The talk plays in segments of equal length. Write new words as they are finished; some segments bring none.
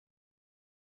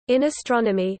In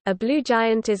astronomy, a blue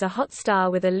giant is a hot star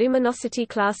with a luminosity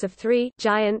class of 3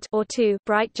 giant or 2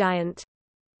 bright giant.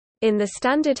 In the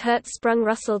standard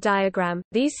Hertzsprung-Russell diagram,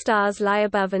 these stars lie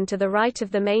above and to the right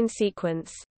of the main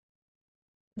sequence.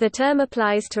 The term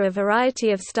applies to a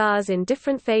variety of stars in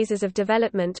different phases of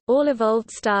development, all evolved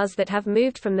stars that have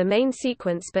moved from the main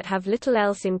sequence but have little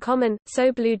else in common,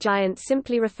 so blue giant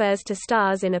simply refers to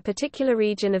stars in a particular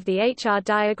region of the HR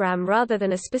diagram rather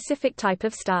than a specific type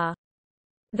of star.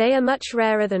 They are much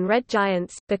rarer than red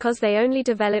giants, because they only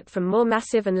develop from more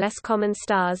massive and less common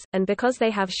stars, and because they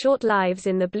have short lives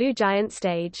in the blue giant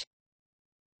stage.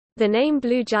 The name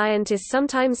blue giant is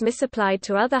sometimes misapplied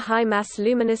to other high-mass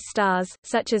luminous stars,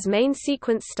 such as main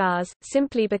sequence stars,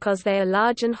 simply because they are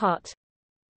large and hot.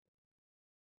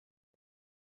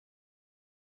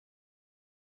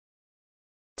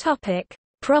 Topic: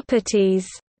 Properties.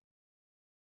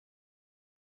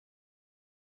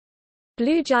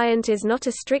 Blue giant is not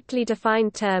a strictly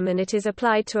defined term and it is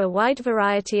applied to a wide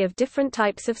variety of different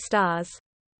types of stars.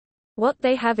 What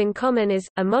they have in common is,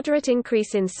 a moderate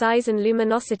increase in size and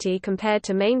luminosity compared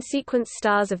to main sequence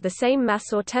stars of the same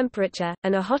mass or temperature,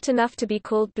 and are hot enough to be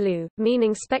called blue,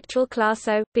 meaning spectral class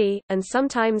O, B, and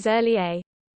sometimes early A.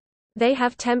 They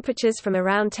have temperatures from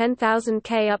around 10,000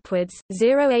 K upwards,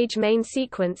 zero-age main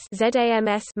sequence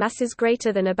ZAMS masses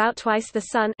greater than about twice the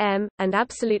Sun M, and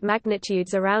absolute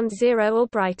magnitudes around 0 or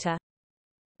brighter.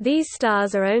 These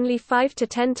stars are only 5 to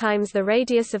 10 times the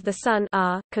radius of the Sun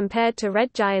R, compared to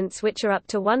red giants which are up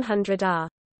to 100 R.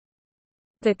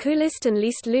 The coolest and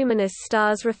least luminous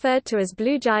stars referred to as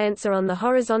blue giants are on the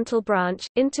horizontal branch,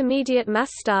 intermediate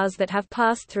mass stars that have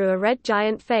passed through a red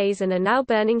giant phase and are now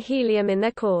burning helium in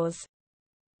their cores.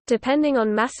 Depending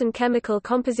on mass and chemical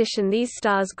composition, these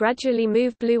stars gradually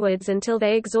move bluewards until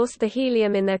they exhaust the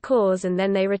helium in their cores and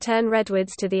then they return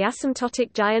redwards to the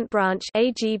asymptotic giant branch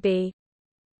AGB.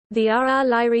 The RR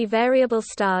Lyrae variable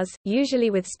stars, usually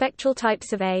with spectral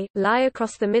types of A, lie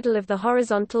across the middle of the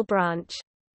horizontal branch.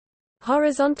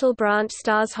 Horizontal branch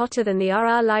stars hotter than the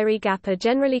RR Lyrae gap are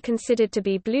generally considered to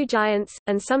be blue giants,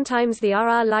 and sometimes the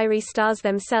RR Lyrae stars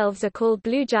themselves are called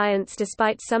blue giants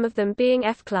despite some of them being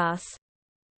F-class.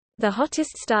 The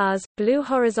hottest stars, blue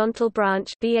horizontal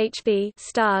branch (BHB)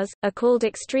 stars, are called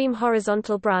extreme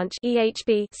horizontal branch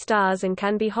 (EHB) stars and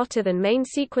can be hotter than main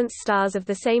sequence stars of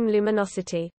the same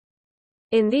luminosity.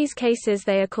 In these cases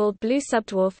they are called blue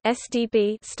subdwarf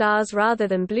 (SDB) stars rather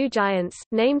than blue giants,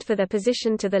 named for their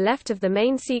position to the left of the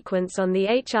main sequence on the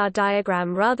HR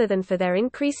diagram rather than for their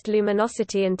increased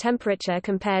luminosity and temperature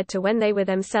compared to when they were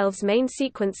themselves main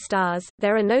sequence stars.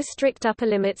 There are no strict upper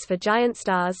limits for giant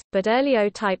stars, but early O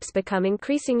types become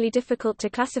increasingly difficult to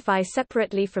classify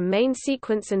separately from main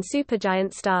sequence, and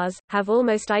supergiant stars have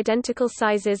almost identical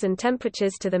sizes and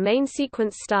temperatures to the main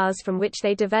sequence stars from which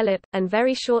they develop, and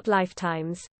very short lifetimes.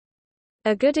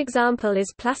 A good example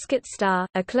is Plaskett star,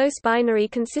 a close binary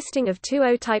consisting of two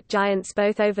O-type giants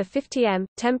both over 50 m,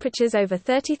 temperatures over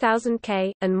 30,000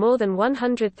 K, and more than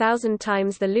 100,000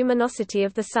 times the luminosity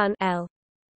of the Sun L.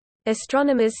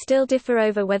 Astronomers still differ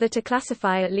over whether to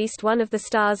classify at least one of the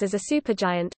stars as a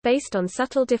supergiant, based on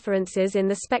subtle differences in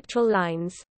the spectral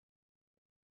lines.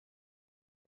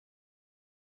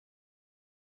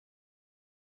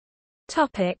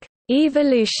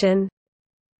 Evolution.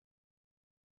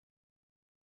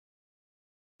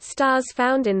 Stars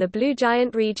found in the blue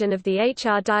giant region of the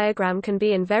HR diagram can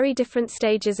be in very different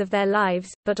stages of their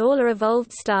lives, but all are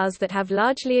evolved stars that have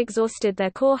largely exhausted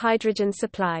their core hydrogen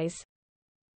supplies.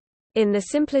 In the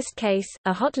simplest case,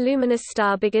 a hot luminous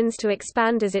star begins to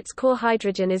expand as its core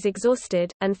hydrogen is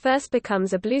exhausted, and first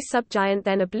becomes a blue subgiant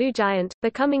then a blue giant,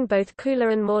 becoming both cooler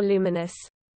and more luminous.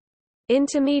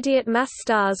 Intermediate mass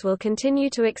stars will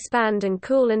continue to expand and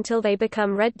cool until they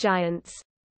become red giants.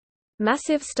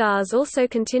 Massive stars also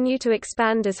continue to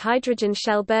expand as hydrogen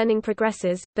shell burning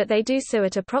progresses, but they do so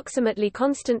at approximately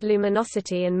constant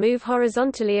luminosity and move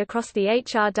horizontally across the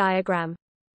HR diagram.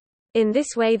 In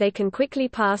this way they can quickly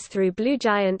pass through blue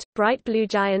giant, bright blue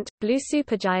giant, blue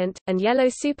supergiant, and yellow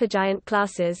supergiant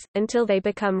classes, until they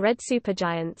become red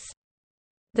supergiants.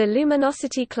 The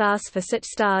luminosity class for such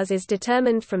stars is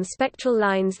determined from spectral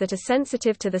lines that are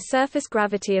sensitive to the surface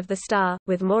gravity of the star,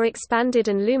 with more expanded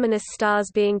and luminous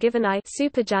stars being given I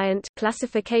supergiant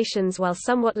classifications while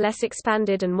somewhat less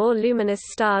expanded and more luminous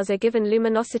stars are given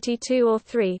luminosity 2 or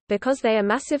 3. Because they are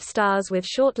massive stars with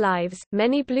short lives,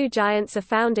 many blue giants are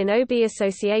found in OB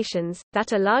associations,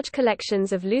 that are large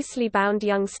collections of loosely bound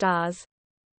young stars.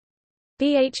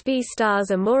 BHB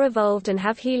stars are more evolved and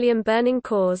have helium-burning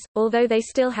cores, although they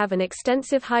still have an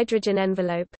extensive hydrogen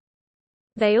envelope.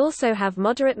 They also have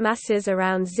moderate masses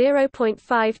around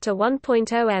 0.5 to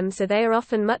 1.0 m, so they are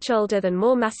often much older than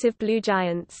more massive blue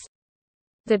giants.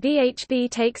 The BHB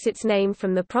takes its name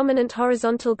from the prominent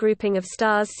horizontal grouping of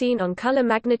stars seen on color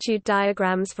magnitude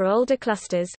diagrams for older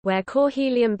clusters, where core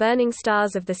helium-burning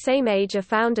stars of the same age are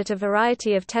found at a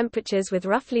variety of temperatures with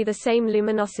roughly the same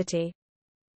luminosity.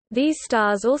 These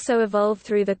stars also evolve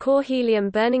through the core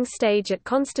helium-burning stage at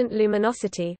constant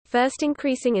luminosity, first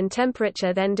increasing in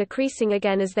temperature then decreasing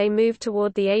again as they move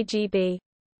toward the AGB.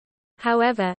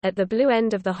 However, at the blue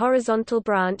end of the horizontal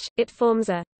branch, it forms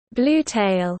a blue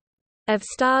tail of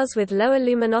stars with lower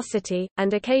luminosity,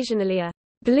 and occasionally a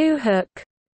blue hook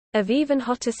of even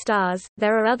hotter stars.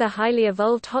 There are other highly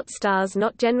evolved hot stars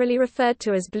not generally referred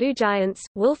to as blue giants,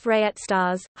 Wolf-Rayet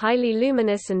stars, highly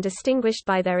luminous and distinguished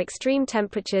by their extreme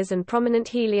temperatures and prominent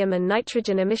helium and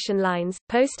nitrogen emission lines,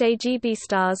 post-AGB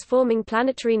stars forming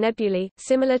planetary nebulae,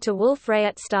 similar to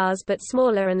Wolf-Rayet stars but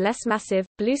smaller and less massive,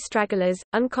 blue stragglers,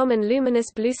 uncommon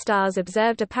luminous blue stars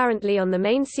observed apparently on the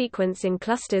main sequence in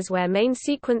clusters where main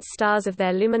sequence stars of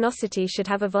their luminosity should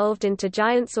have evolved into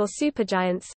giants or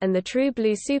supergiants, and the true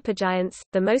blue supergiants.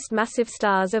 The most massive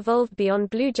stars evolved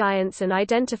beyond blue giants and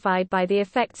identified by the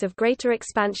effects of greater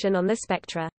expansion on the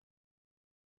spectra.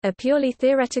 A purely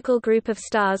theoretical group of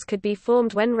stars could be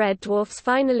formed when red dwarfs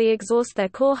finally exhaust their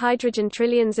core hydrogen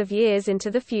trillions of years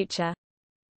into the future.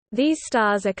 These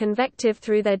stars are convective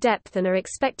through their depth and are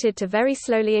expected to very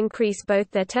slowly increase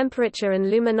both their temperature and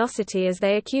luminosity as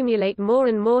they accumulate more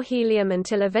and more helium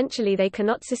until eventually they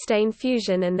cannot sustain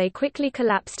fusion and they quickly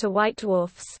collapse to white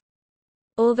dwarfs.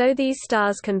 Although these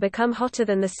stars can become hotter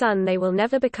than the Sun, they will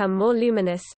never become more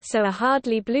luminous, so are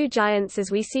hardly blue giants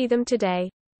as we see them today.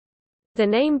 The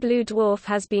name blue dwarf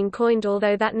has been coined,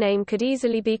 although that name could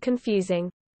easily be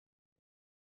confusing.